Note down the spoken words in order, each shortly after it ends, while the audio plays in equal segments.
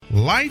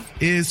Life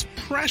is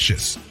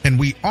precious, and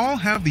we all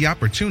have the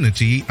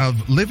opportunity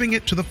of living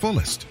it to the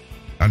fullest.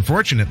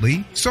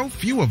 Unfortunately, so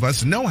few of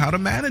us know how to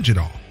manage it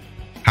all.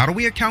 How do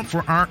we account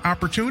for our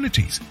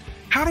opportunities?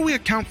 How do we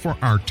account for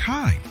our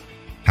time?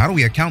 How do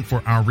we account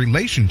for our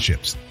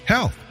relationships,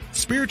 health,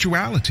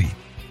 spirituality,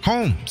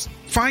 homes,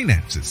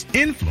 finances,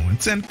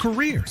 influence, and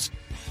careers?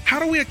 How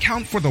do we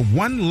account for the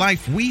one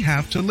life we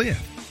have to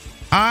live?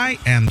 I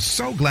am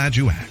so glad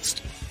you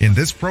asked. In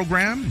this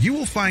program, you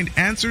will find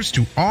answers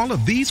to all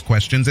of these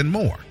questions and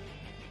more.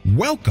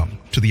 Welcome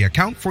to the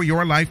Account for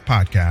Your Life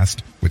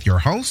podcast with your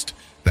host,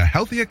 the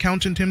healthy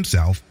accountant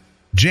himself,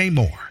 Jay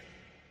Moore.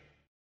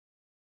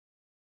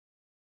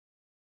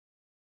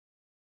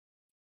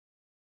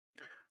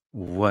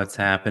 What's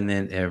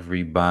happening,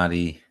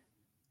 everybody?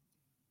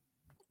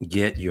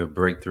 Get your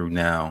breakthrough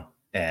now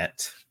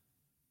at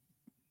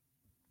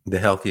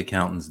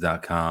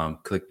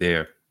thehealthyaccountants.com. Click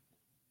there.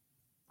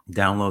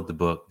 Download the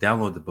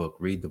book,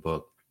 read the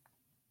book,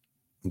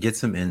 get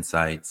some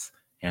insights,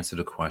 answer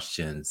the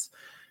questions,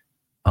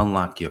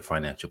 unlock your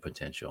financial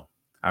potential.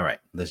 All right,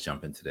 let's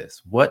jump into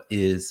this. What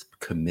is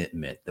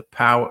commitment? The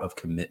power of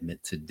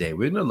commitment today.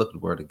 We're going to look at the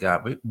Word of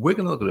God. We're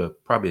going to look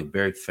at probably a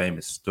very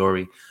famous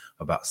story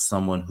about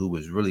someone who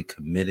was really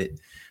committed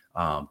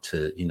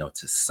to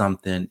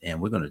something, and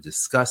we're going to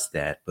discuss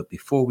that. But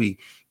before we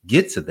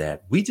get to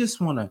that, we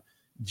just want to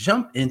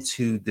jump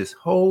into this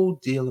whole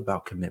deal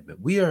about commitment.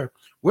 We're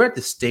at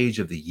the stage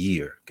of the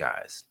year,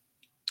 guys,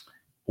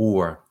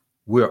 or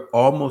we're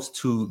almost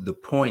to the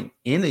point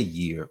in a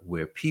year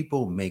where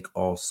people make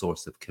all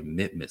sorts of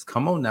commitments.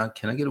 Come on now,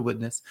 can I get a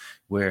witness?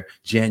 Where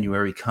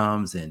January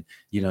comes and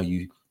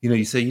you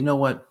say, you know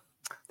what?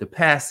 The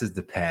past is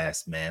the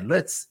past, man.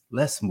 Let's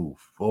move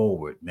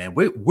forward, man.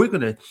 We're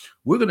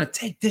gonna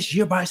take this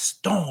year by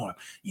storm.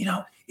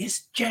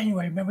 It's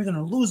January, man. We're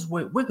gonna lose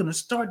weight. We're gonna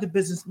start the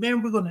business,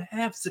 man. We're gonna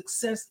have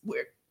success.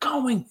 We're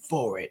going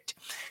for it.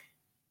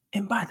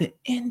 And by the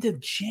end of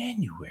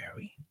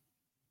January,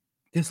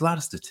 there's a lot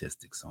of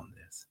statistics on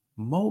this.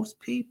 Most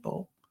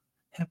people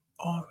have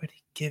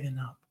already given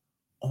up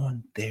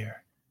on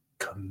their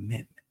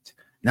commitment.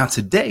 Now,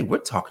 today we're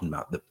talking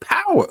about the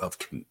power of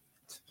commitment.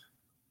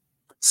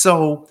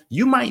 So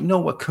you might know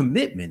what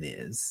commitment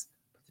is.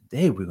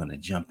 Today we're going to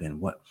jump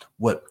in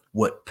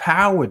what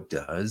power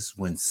does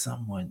when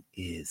someone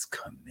is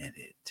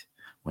committed.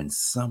 When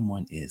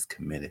someone is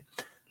committed.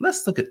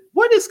 Let's look at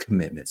what is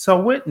commitment. So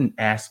I went and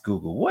asked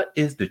Google, what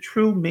is the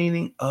true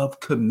meaning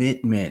of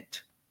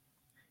commitment?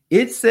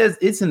 It says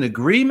it's an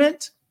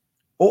agreement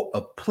or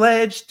a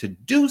pledge to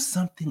do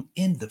something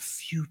in the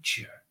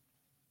future.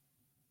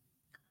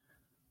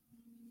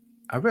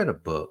 I read a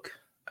book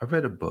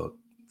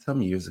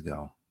some years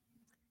ago,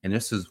 and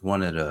this is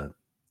one of the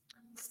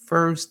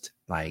first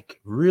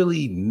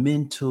really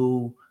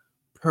mental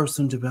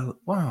personal development.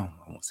 Well,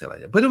 I won't say it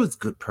like that, but it was a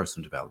good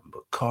personal development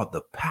book called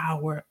The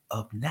Power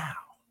of Now,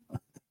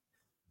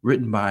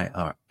 written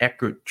by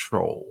Eckhart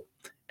Tolle.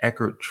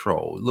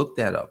 Look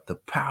that up. The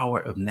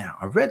Power of Now.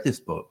 I read this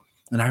book,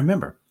 and I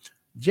remember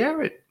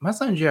my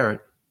son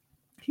Jared,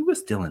 he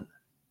was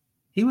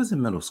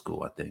in middle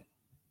school, I think.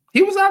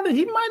 He was out there.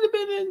 He might have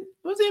been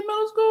was he in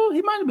middle school?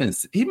 He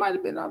might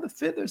have been either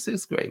 5th or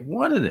 6th grade,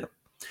 one of them.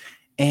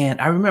 And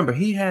I remember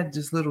he had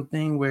this little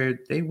thing where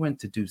they went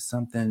to do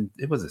something.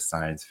 It was a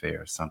science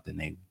fair or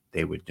something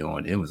they were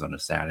doing. It was on a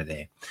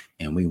Saturday,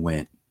 and we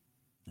went.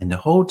 And the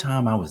whole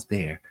time I was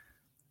there,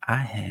 I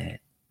had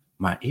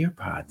my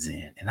earpods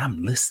in, and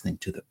I'm listening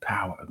to The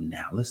Power of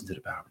Now. Listen to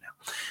The Power of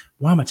Now.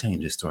 Why am I telling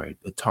you this story?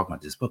 Talking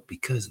about this book?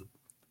 Because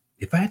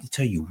if I had to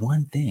tell you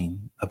one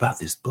thing about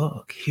this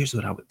book, here's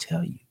what I would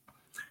tell you.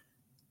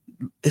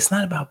 It's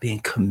not about being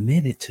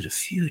committed to the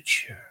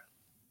future.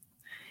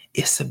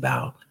 It's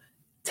about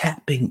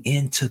tapping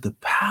into the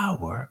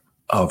power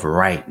of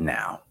right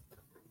now.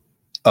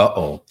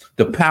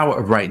 The power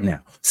of right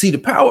now. See, the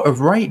power of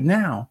right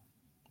now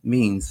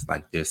means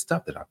there's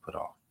stuff that I put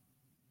off.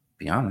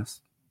 Be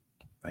honest.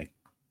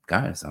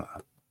 Guys,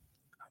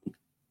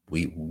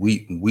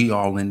 we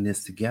all in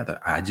this together.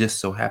 I just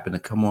so happen to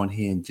come on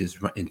here and just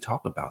and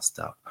talk about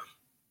stuff.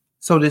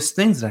 So there's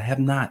things that I have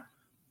not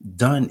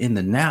done in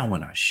the now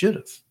when I should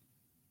have.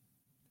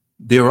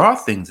 There are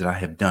things that I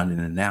have done in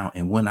the now,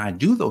 and when I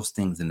do those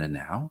things in the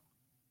now,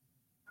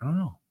 I don't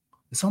know.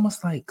 It's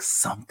almost like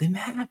something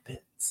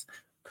happens.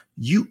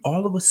 You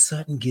all of a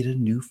sudden get a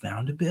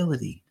newfound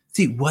ability.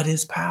 See, what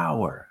is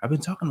power? I've been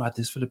talking about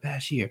this for the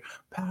past year.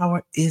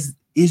 Power is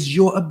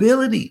your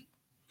ability.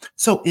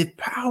 So if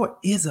power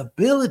is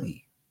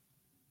ability,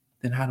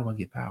 then how do I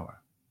get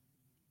power?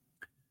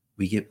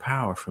 We get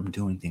power from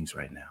doing things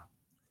right now.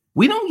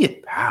 We don't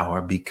get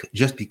power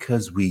just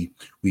because we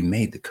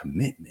made the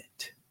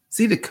commitment.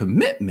 See, the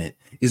commitment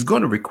is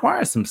going to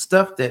require some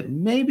stuff that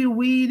maybe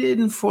we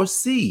didn't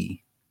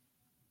foresee.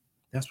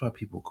 That's why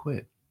people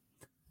quit.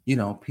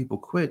 People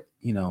quit,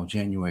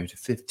 January the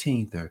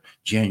 15th or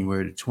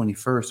January the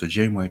 21st or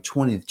January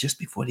 20th, just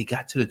before they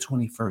got to the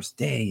 21st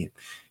day,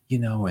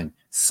 and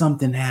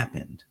something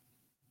happened.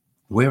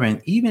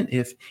 wherein even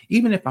if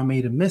I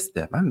made a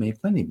misstep, I made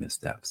plenty of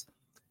missteps,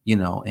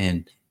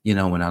 and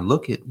when I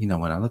look at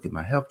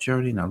my health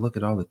journey and I look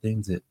at all the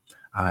things that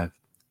I've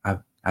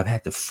I've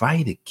had to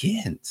fight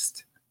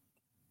against,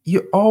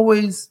 you're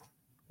always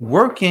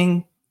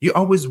working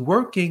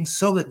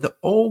so that the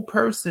old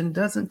person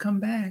doesn't come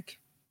back.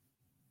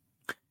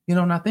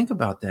 And I think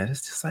about that.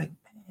 It's just like,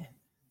 man,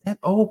 that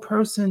old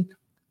person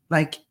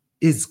like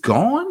is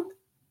gone,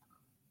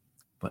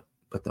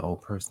 but the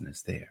old person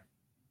is there.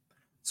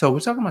 So we're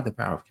talking about the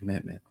power of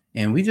commitment.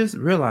 And we just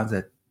realized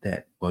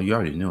that well, you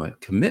already knew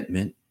it.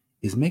 Commitment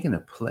is making a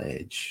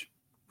pledge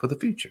for the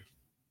future,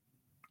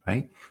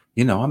 right?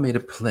 I made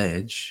a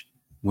pledge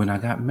when I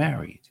got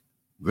married.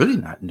 Really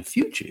not in the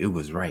future. It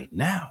was right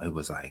now. It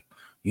was like,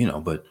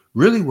 but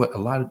really what a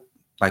lot of,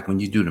 like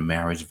when you do the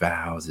marriage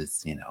vows,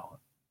 it's,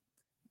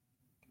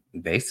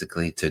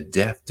 basically to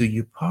death do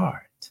you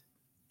part.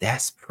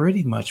 That's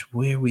pretty much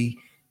where we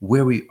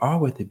are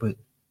with it. But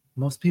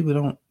most people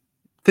don't.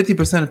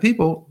 50% of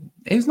people,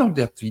 there's no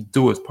death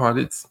do us part.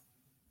 It's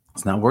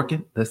not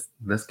working.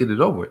 Let's get it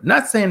over with.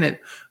 Not saying that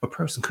a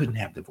person couldn't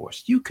have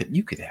divorce. You could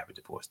have a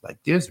divorce. Like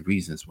there's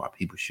reasons why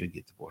people should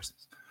get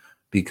divorces,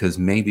 because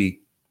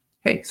maybe,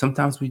 hey,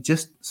 sometimes we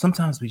just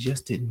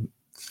didn't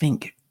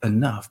think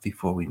enough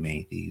before we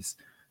made these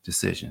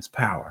decisions.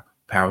 Power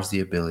is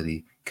the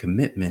ability.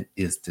 Commitment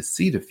is to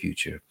see the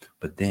future,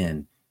 but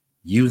then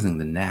using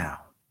the now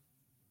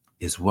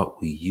is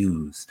what we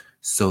use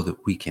so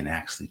that we can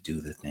actually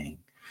do the thing.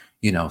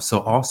 So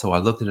also I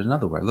looked at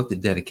another way. I looked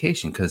at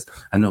dedication, because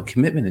I know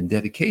commitment and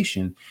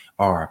dedication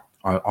are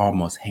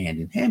almost hand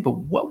in hand. But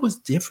what was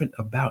different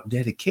about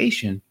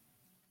dedication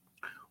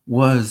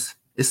was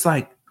it's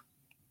like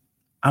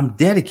I'm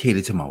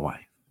dedicated to my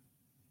wife,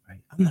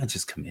 right? I'm not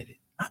just committed.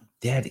 I'm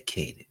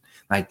dedicated.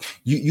 Like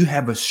you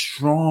have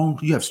strong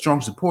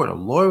support, a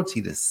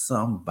loyalty to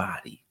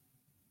somebody,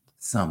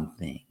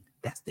 something.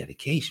 That's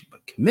dedication.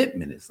 But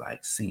commitment is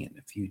like seeing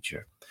the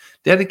future.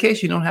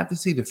 Dedication, you don't have to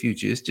see the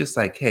future. It's just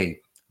like, hey,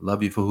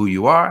 love you for who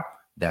you are.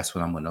 That's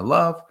what I'm going to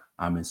love.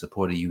 I'm in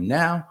support of you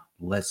now.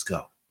 Let's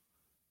go.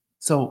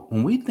 So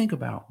when we think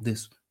about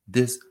this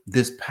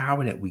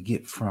power that we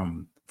get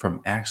from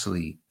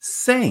actually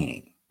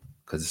saying,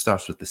 because it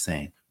starts with the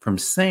saying, from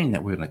saying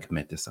that we're going to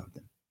commit to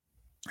something.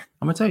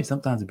 I'm going to tell you,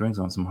 sometimes it brings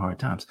on some hard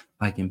times.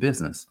 Like in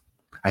business,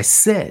 I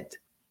said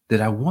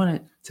that I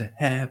wanted to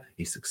have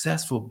a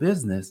successful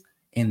business.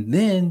 And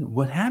then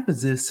what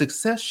happens is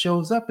success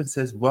shows up and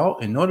says, well,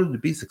 in order to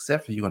be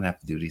successful, you're going to have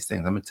to do these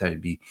things. I'm going to tell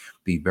you,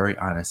 be very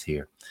honest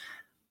here.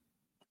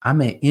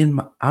 I'm an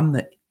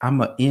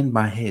in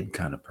my head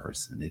kind of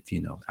person. If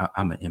you know,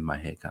 I'm an in my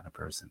head kind of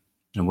person.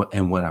 And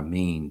what I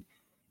mean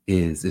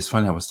is, it's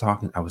funny. I was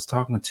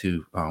talking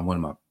to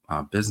one of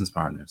my business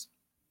partners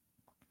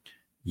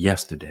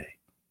yesterday,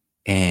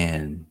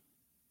 and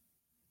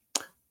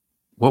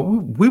what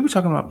we were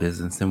talking about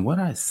business, and what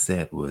I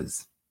said,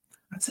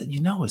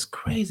 it's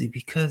crazy,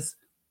 because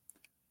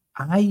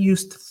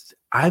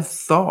I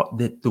thought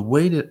that the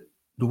way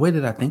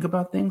that I think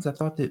about things, I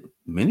thought that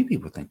many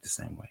people think the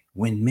same way,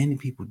 when many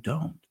people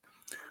don't.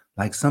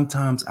 Like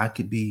sometimes I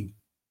could be,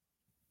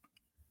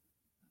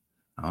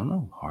 I don't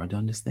know, hard to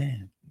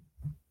understand.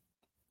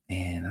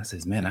 And I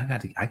says, man, I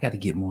got to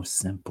get more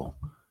simple.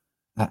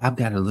 I've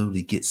got to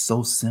literally get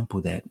so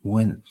simple that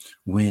when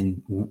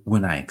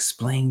I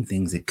explain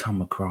things, it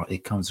comes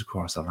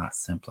across a lot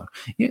simpler.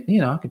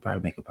 I could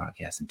probably make a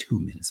podcast in 2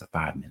 minutes or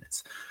 5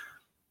 minutes,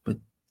 but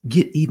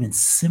get even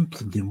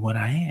simpler than what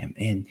I am.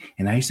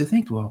 And I used to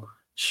think, well,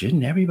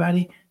 shouldn't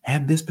everybody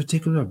have this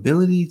particular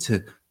ability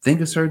to think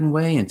a certain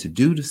way and to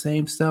do the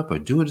same stuff, or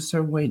do it a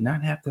certain way,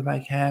 not have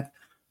to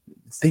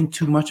think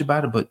too much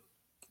about it? But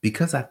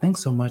because I think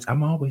so much,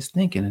 I'm always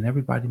thinking, and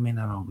everybody may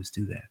not always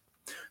do that.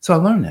 So I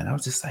learned that. I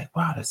was just like,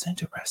 wow, that's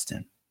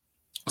interesting.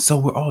 So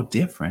we're all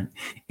different,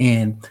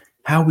 and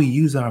how we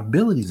use our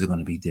abilities are going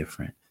to be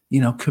different.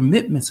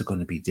 Commitments are going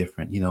to be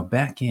different.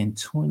 Back in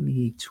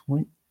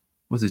 2020,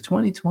 was it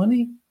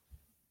 2020?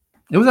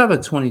 It was either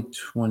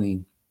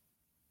 2020.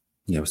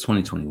 Yeah, it was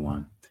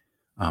 2021.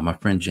 My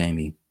friend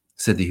Jamie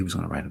said that he was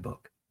going to write a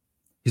book.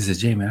 He said,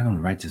 Jamie, I'm going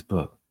to write this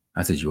book.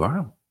 I said, you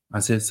are? I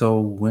said, so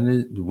when are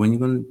you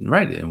going to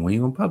write it, and when are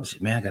you going to publish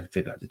it? Man, I got to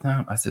figure out the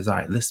time. I said, all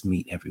right, let's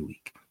meet every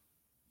week.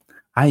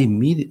 I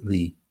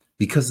immediately,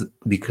 because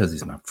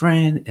he's my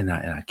friend and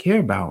I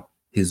care about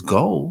his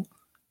goal,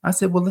 I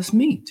said, well, let's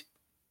meet.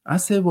 I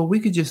said, well,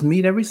 we could just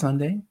meet every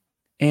Sunday,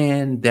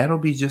 and that'll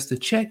be just a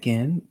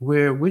check-in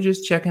where we're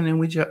just checking in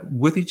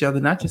with each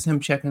other, not just him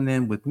checking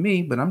in with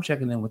me, but I'm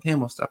checking in with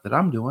him on stuff that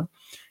I'm doing,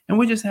 and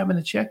we're just having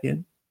a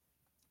check-in.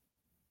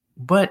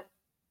 But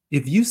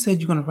if you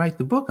said you're going to write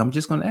the book, I'm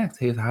just going to ask,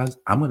 hey,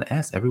 I'm going to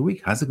ask every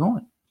week, how's it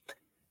going?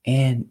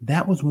 And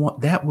that was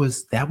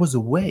a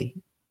way.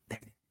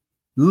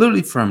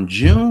 Literally from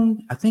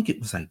June, I think it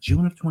was like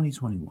June of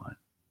 2021.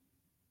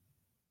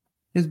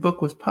 His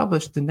book was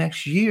published the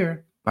next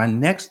year. The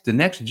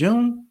next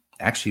June,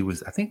 actually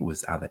I think it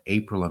was either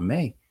April or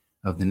May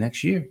of the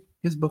next year,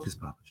 his book is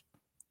published.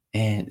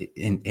 And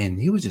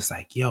he was just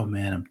like, yo,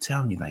 man, I'm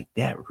telling you, like,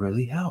 that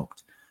really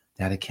helped.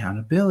 That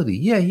accountability.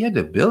 Yeah, he had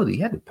the ability,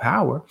 he had the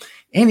power,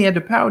 and he had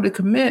the power to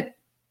commit.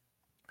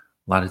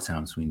 A lot of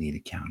times we need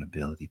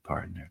accountability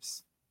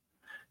partners.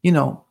 You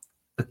know,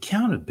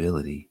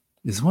 accountability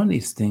is one of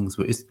these things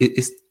where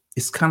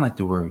it's kind of like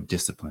the word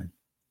discipline.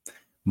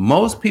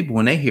 Most people,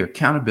 when they hear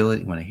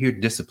accountability, when they hear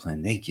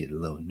discipline, they get a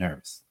little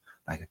nervous.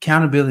 Like,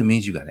 accountability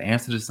means you got to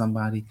answer to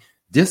somebody.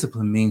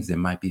 Discipline means there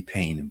might be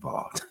pain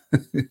involved.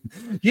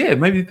 Yeah, it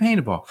might be pain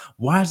involved.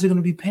 Why is there going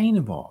to be pain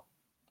involved?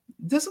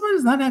 Discipline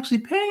is not actually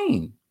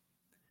pain.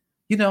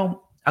 You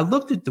know, I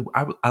looked at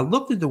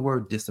the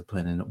word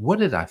discipline, and what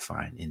did I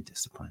find in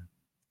discipline?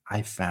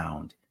 I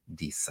found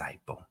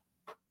disciple.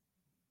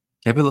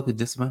 Have you looked at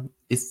discipline?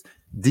 It's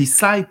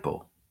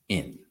disciple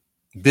in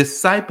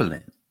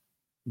discipling.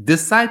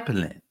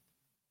 Discipling.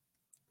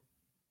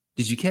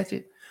 Did you catch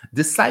it?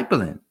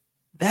 Discipling.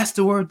 That's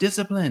the word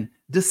discipline.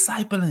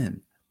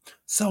 Discipling.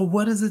 So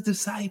what is a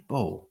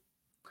disciple?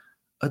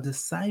 A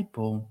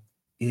disciple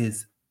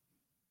is,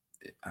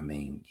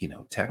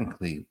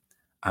 technically,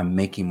 I'm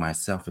making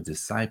myself a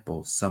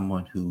disciple,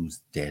 someone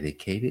who's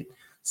dedicated,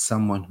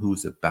 someone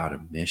who's about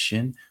a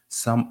mission,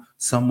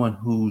 someone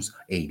who's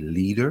a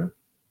leader,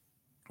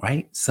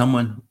 right?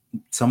 Someone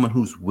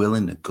who's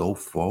willing to go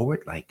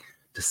forward. Like,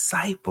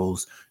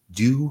 disciples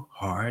do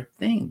hard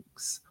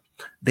things.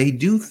 They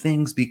do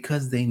things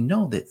because they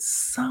know that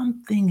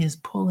something is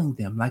pulling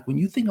them. Like, when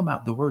you think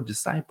about the word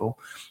disciple,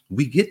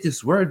 we get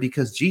this word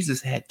because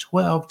Jesus had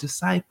 12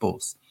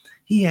 disciples.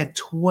 He had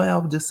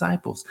 12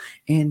 disciples,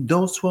 and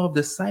those 12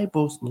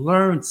 disciples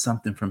learned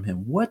something from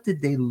him. What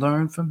did they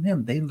learn from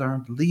him? They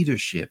learned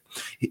leadership.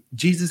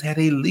 Jesus had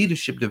a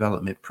leadership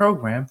development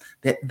program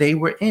that they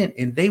were in,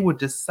 and they were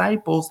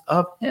disciples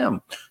of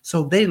him.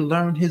 So they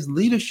learned his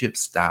leadership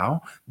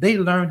style. They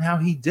learned how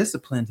he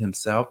disciplined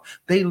himself.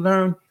 They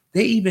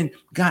even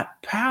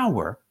got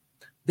power.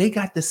 They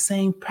got the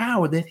same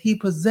power that he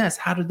possessed.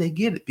 How did they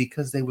get it?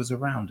 Because they was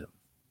around him.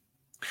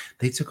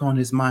 They took on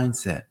his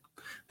mindset.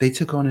 They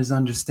took on his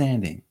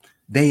understanding.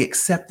 They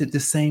accepted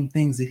the same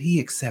things that he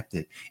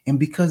accepted. And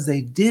because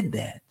they did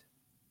that,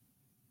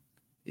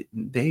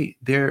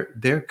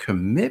 their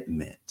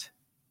commitment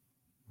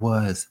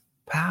was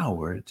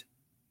powered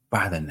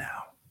by the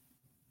now.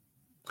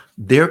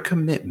 Their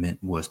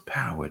commitment was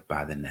powered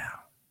by the now.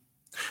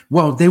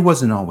 Well, they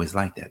wasn't always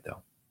like that,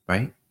 though,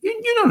 right?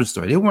 You know the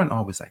story. They weren't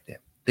always like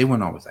that.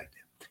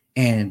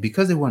 And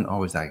because they weren't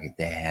always like it,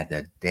 they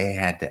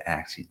had to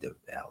actually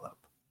develop.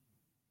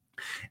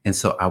 And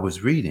so I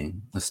was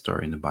reading a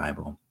story in the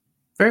Bible,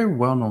 very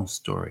well-known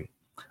story.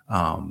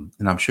 And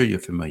I'm sure you're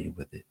familiar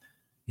with it.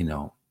 You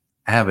know,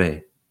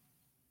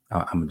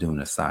 I'm doing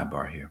a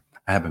sidebar here.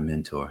 I have a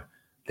mentor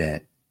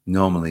that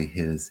normally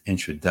his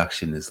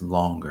introduction is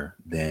longer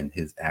than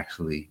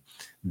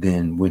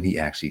when he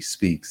actually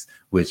speaks,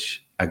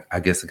 which I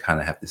guess I kind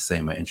of have to say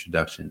my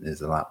introduction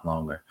is a lot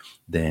longer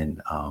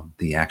than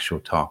the actual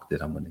talk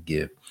that I'm going to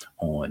give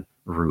on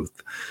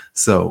Ruth.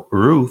 So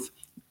Ruth,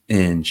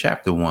 in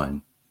chapter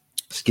 1,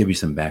 just give you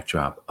some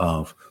backdrop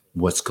of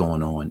what's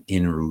going on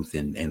in Ruth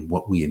and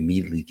what we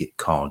immediately get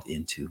called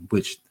into,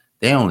 which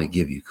they only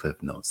give you cliff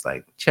notes.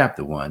 Like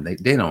chapter 1,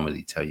 they don't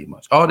really tell you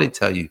much. All they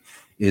tell you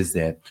is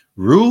that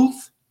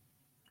Ruth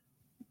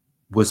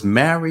was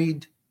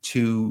married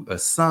to a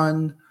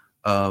son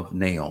of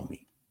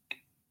Naomi.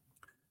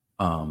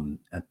 And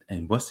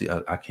what's the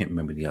other? I can't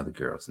remember the other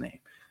girl's name.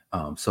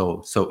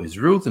 So it's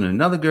Ruth and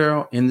another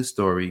girl in the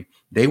story.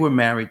 They were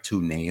married to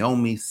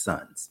Naomi's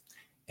sons.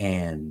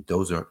 And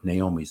those are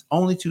Naomi's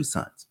only 2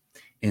 sons.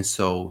 And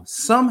so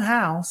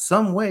somehow,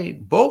 some way,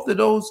 both of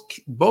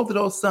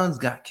those sons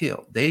got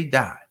killed. They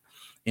died.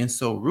 And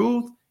so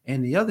Ruth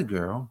and the other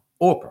girl,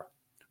 Orpah,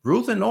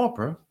 Ruth and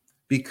Orpah,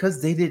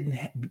 because they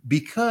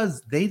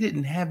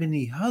didn't have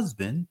any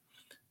husband,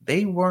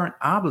 they weren't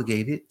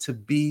obligated to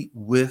be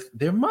with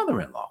their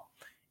mother-in-law.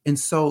 And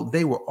so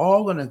they were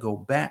all going to go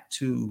back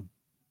to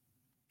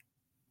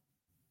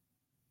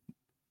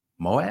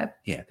Moab.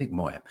 Yeah, I think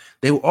Moab.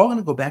 They were all going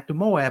to go back to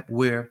Moab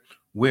where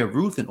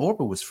Ruth and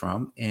Orpah was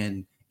from,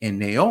 and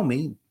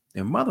Naomi,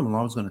 their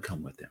mother-in-law, was going to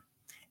come with them.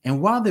 And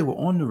while they were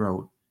on the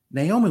road,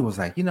 Naomi was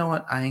like, you know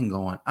what? I ain't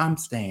going. I'm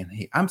staying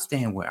here. I'm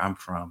staying where I'm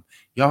from.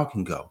 Y'all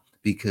can go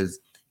because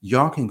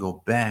y'all can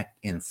go back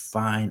and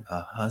find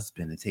a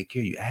husband to take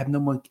care of you. I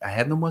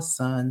have no more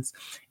sons.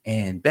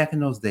 And back in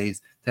those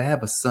days, to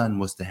have a son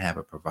was to have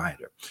a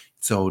provider.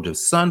 So the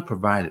son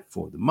provided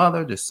for the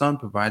mother. The son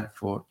provided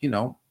for,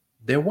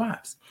 their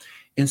wives.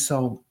 And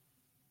so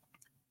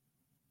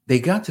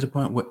they got to the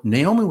point where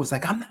Naomi was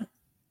like, I'm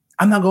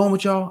not going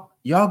with y'all.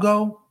 Y'all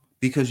go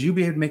because you'll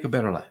be able to make a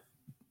better life.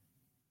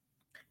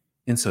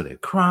 And so they're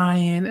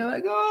crying. They're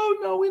like, "Oh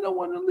no, we don't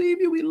want to leave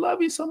you. We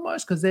love you so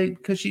much." Because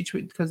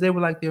they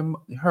were like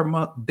her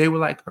mother. They were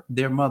like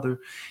their mother.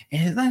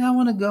 And it's like, "I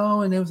want to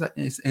go." And it was like,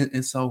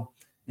 and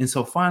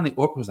so finally,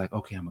 Orpah was like,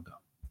 "Okay, I'm gonna go."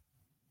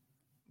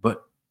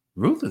 But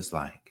Ruth is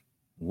like,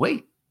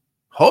 "Wait,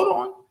 hold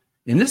on.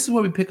 And this is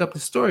where we pick up the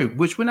story,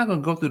 which we're not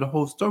going to go through the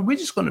whole story. We're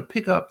just going to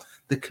pick up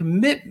the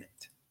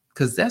commitment,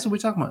 because that's what we're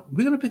talking about.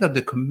 We're going to pick up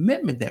the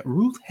commitment that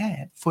Ruth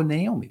had for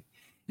Naomi.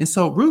 And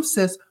so Ruth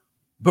says,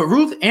 but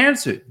Ruth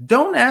answered,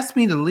 don't ask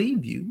me to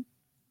leave you.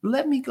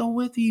 Let me go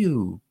with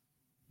you.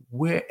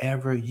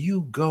 Wherever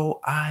you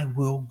go, I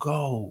will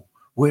go.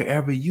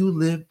 Wherever you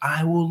live,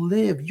 I will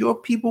live. Your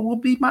people will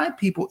be my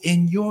people,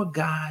 and your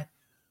God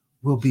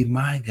will be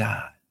my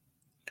God.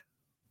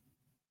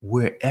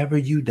 Wherever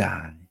you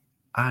die,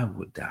 I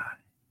will die,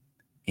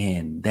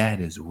 and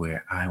that is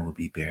where I will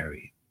be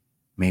buried.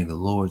 May the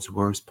Lord's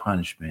worst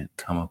punishment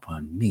come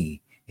upon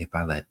me if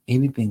I let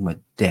anything but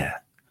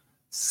death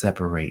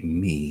separate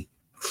me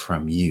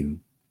from you.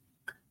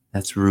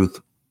 That's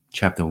Ruth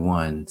chapter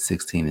 1,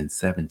 16 and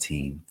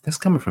 17. That's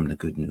coming from the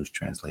Good News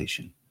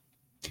Translation.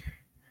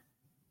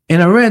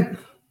 And I read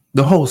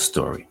the whole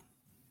story.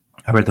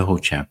 I read the whole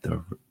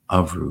chapter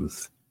of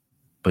Ruth,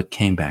 but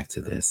came back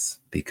to this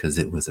because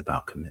it was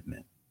about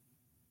commitment.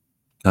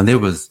 Now, there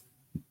was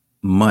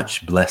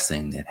much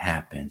blessing that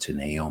happened to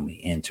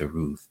Naomi and to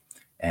Ruth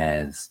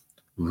as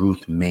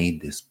Ruth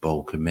made this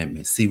bold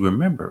commitment. See,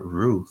 remember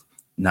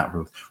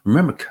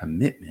remember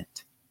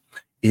commitment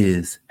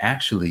is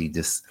actually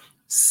just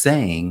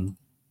saying,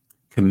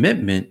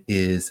 commitment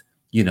is,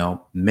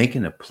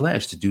 making a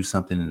pledge to do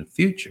something in the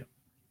future.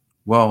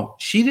 Well,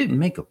 she didn't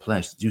make a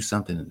pledge to do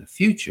something in the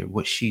future.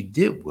 What she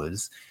did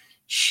was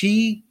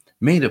she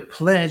made a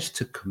pledge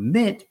to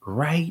commit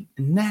right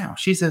now.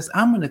 She says,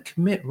 I'm going to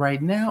commit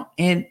right now.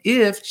 And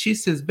she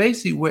says,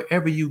 basically,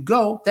 wherever you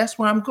go, that's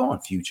where I'm going,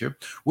 future.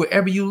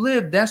 Wherever you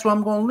live, that's where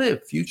I'm going to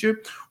live,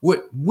 future.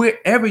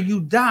 Wherever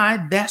you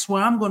die, that's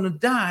where I'm going to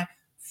die,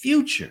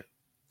 future.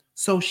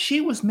 So she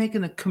was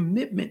making a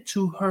commitment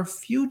to her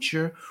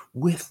future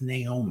with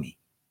Naomi.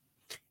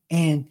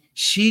 And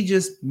she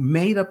just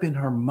made up in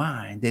her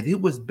mind that it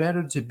was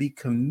better to be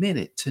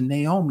committed to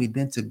Naomi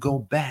than to go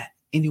back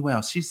anywhere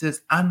else. She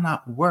says, I'm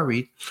not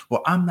worried,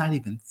 or I'm not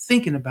even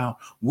thinking about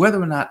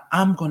whether or not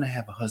I'm going to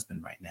have a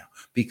husband right now,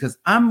 because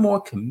I'm more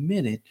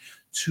committed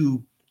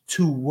to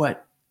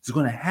what is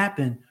going to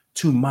happen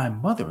to my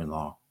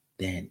mother-in-law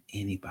than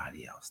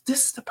anybody else.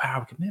 This is the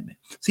power of commitment.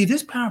 See,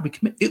 this power of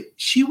commitment,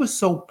 she was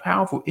so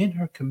powerful in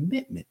her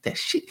commitment that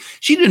she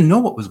didn't know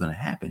what was going to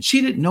happen. She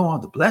didn't know all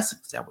the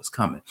blessings that was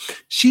coming.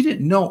 She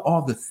didn't know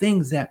all the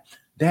things that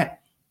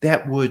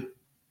would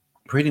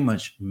pretty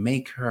much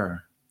make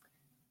her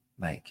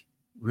like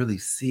really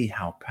see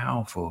how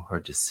powerful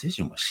her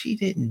decision was. She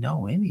didn't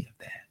know any of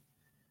that.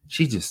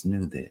 She just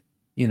knew that,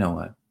 you know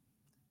what,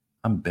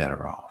 I'm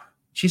better off.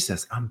 She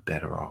says, I'm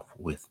better off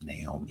with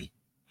Naomi.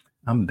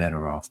 I'm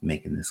better off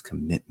making this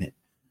commitment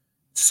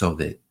so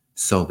that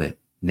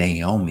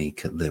Naomi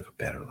could live a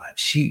better life.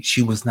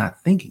 She was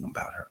not thinking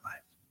about her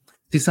life.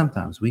 See,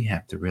 sometimes we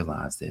have to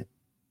realize that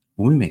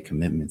when we make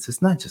commitments,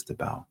 it's not just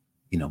about,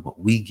 what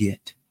we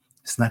get.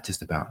 It's not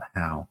just about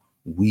how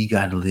we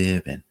got to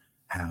live and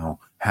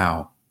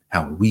how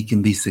we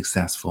can be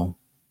successful.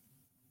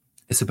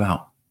 It's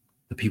about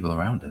the people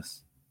around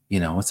us.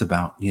 It's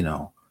about,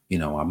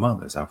 our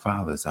mothers, our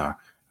fathers,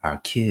 our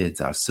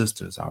kids, our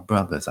sisters, our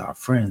brothers, our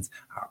friends,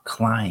 our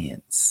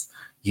clients,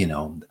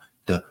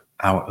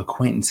 our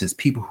acquaintances,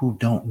 people who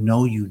don't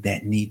know you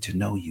that need to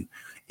know you.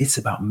 It's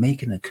about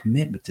making a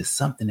commitment to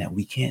something that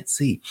we can't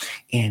see.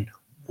 And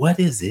what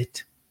is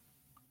it?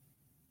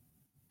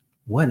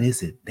 What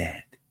is it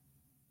that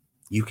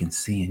you can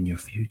see in your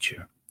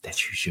future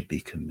that you should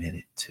be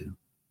committed to?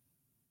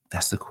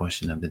 That's the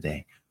question of the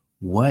day.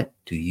 What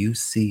do you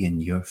see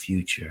in your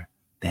future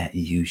that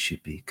you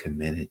should be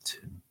committed to?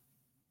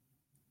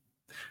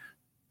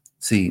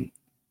 See,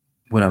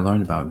 what I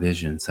learned about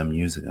vision some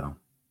years ago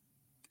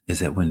is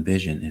that when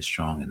vision is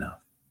strong enough,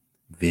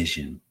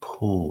 vision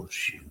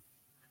pulls you.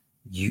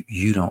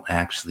 You don't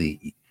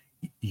actually,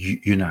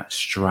 you're not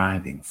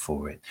striving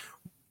for it.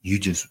 You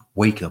just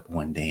wake up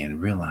one day and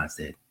realize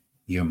that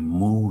you're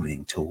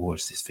moving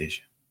towards this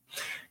vision.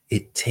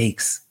 It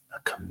takes a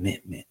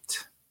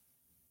commitment.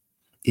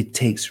 It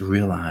takes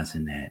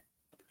realizing that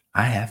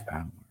I have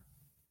power.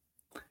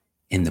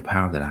 And the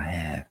power that I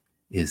have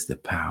is the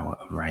power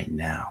of right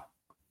now.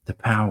 The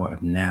power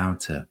of now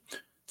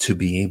to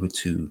be able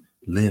to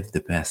live the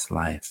best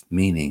life,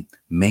 meaning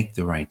make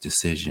the right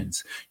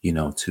decisions,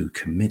 to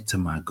commit to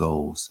my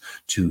goals,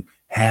 to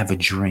have a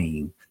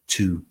dream,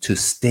 to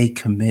stay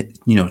committed,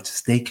 to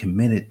stay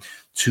committed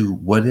to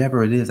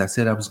whatever it is I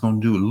said I was going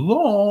to do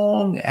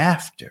long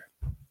after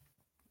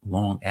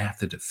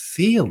the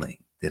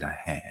feeling that I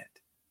had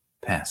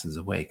passes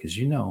away. Because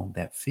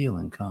that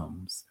feeling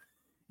comes.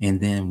 And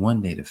then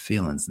one day the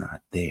feeling's not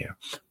there,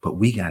 but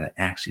we got to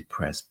actually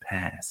press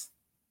past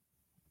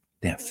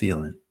that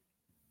feeling.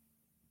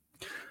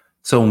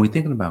 So when we're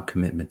thinking about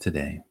commitment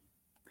today,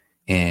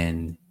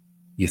 and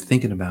you're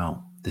thinking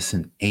about this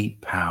innate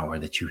power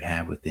that you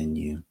have within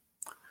you,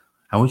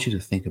 I want you to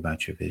think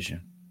about your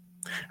vision.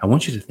 I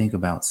want you to think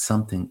about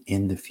something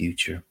in the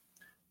future,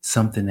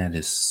 something that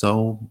is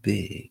so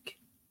big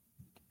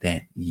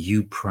that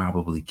you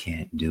probably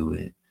can't do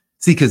it.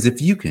 See, because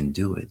if you can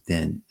do it,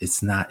 then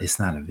it's not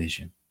a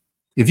vision.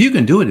 If you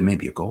can do it, it may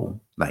be a goal.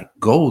 Like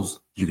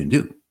goals, you can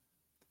do.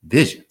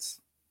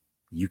 Visions,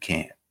 you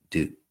can't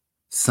do.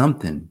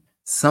 Something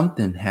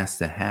has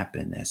to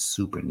happen that's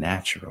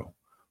supernatural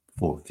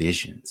for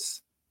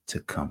visions to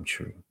come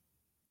true.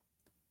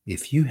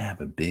 If you have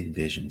a big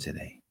vision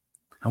today,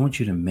 I want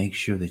you to make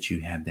sure that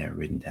you have that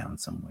written down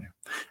somewhere.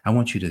 I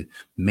want you to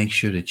make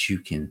sure that you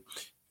can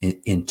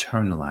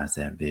internalize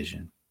that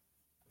vision.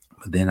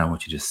 But then I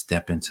want you to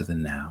step into the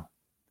now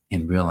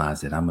and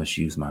realize that I must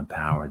use my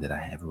power that I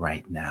have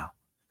right now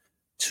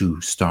to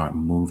start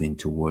moving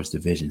towards the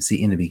vision.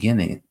 See, in the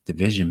beginning, the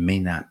vision may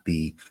not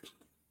be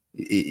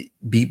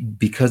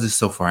because it's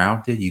so far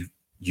out there.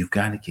 You've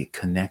got to get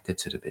connected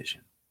to the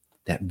vision.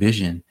 That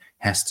vision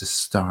has to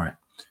start.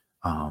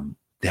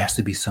 There has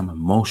to be some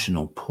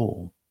emotional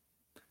pull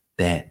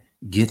that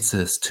gets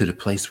us to the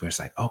place where it's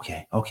like,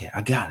 okay,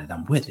 I got it.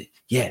 I'm with it.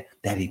 Yeah,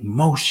 that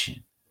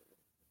emotion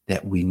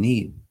that we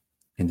need.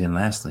 And then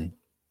lastly,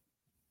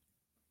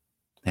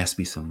 there has to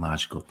be some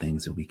logical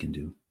things that we can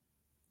do.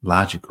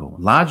 Logical,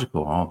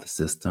 all the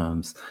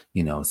systems,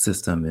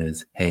 system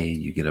is, hey,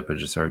 you get up at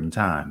a certain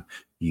time,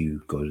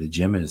 you go to the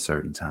gym at a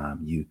certain time,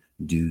 you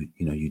do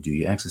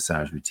your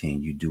exercise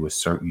routine, you do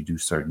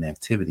certain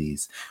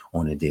activities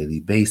on a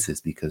daily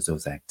basis, because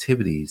those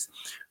activities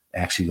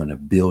are actually going to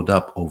build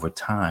up over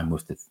time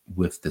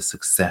with the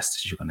success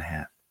that you're going to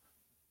have.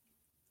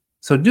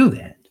 So do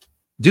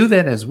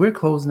that as we're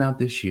closing out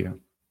this year.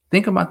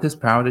 Think about this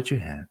power that you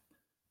have.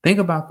 Think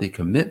about the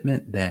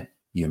commitment that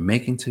you're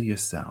making to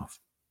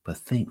yourself, but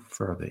think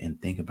further and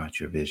think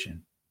about your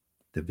vision,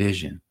 the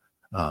vision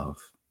of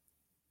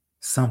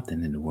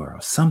something in the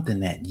world, something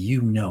that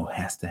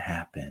has to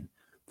happen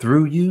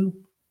through you,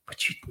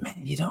 but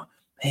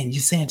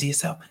you're saying to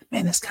yourself,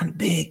 man, that's kind of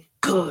big.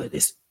 Good,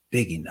 it's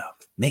big enough.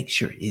 Make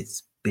sure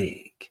it's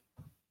big.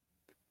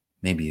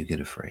 Maybe you get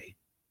afraid.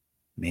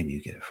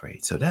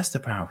 So that's the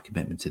power of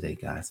commitment today,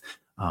 guys.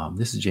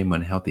 This is Jay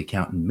Money, Healthy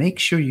Accountant. Make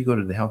sure you go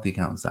to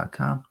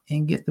thehealthyaccountants.com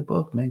and get the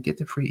book, man. Get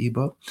the free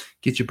ebook.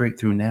 Get your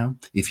breakthrough now.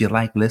 If you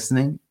like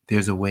listening,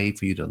 there's a way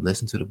for you to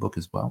listen to the book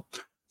as well.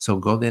 So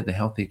go there,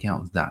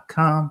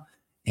 thehealthyaccountants.com,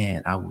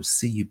 and I will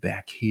see you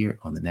back here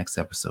on the next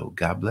episode.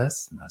 God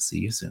bless, and I'll see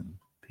you soon.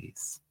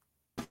 Peace.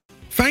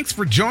 Thanks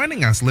for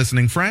joining us,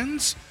 listening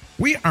friends.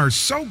 We are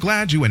so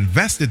glad you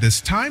invested this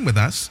time with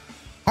us.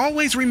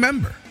 Always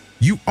remember,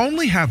 you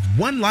only have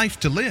one life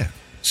to live,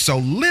 so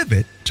live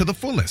it to the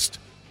fullest.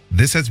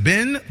 This has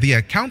been the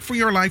Account for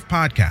Your Life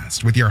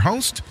podcast with your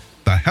host,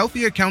 the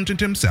healthy accountant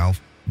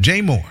himself,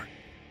 Jay Moore.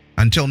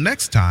 Until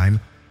next time,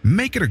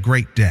 make it a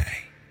great day.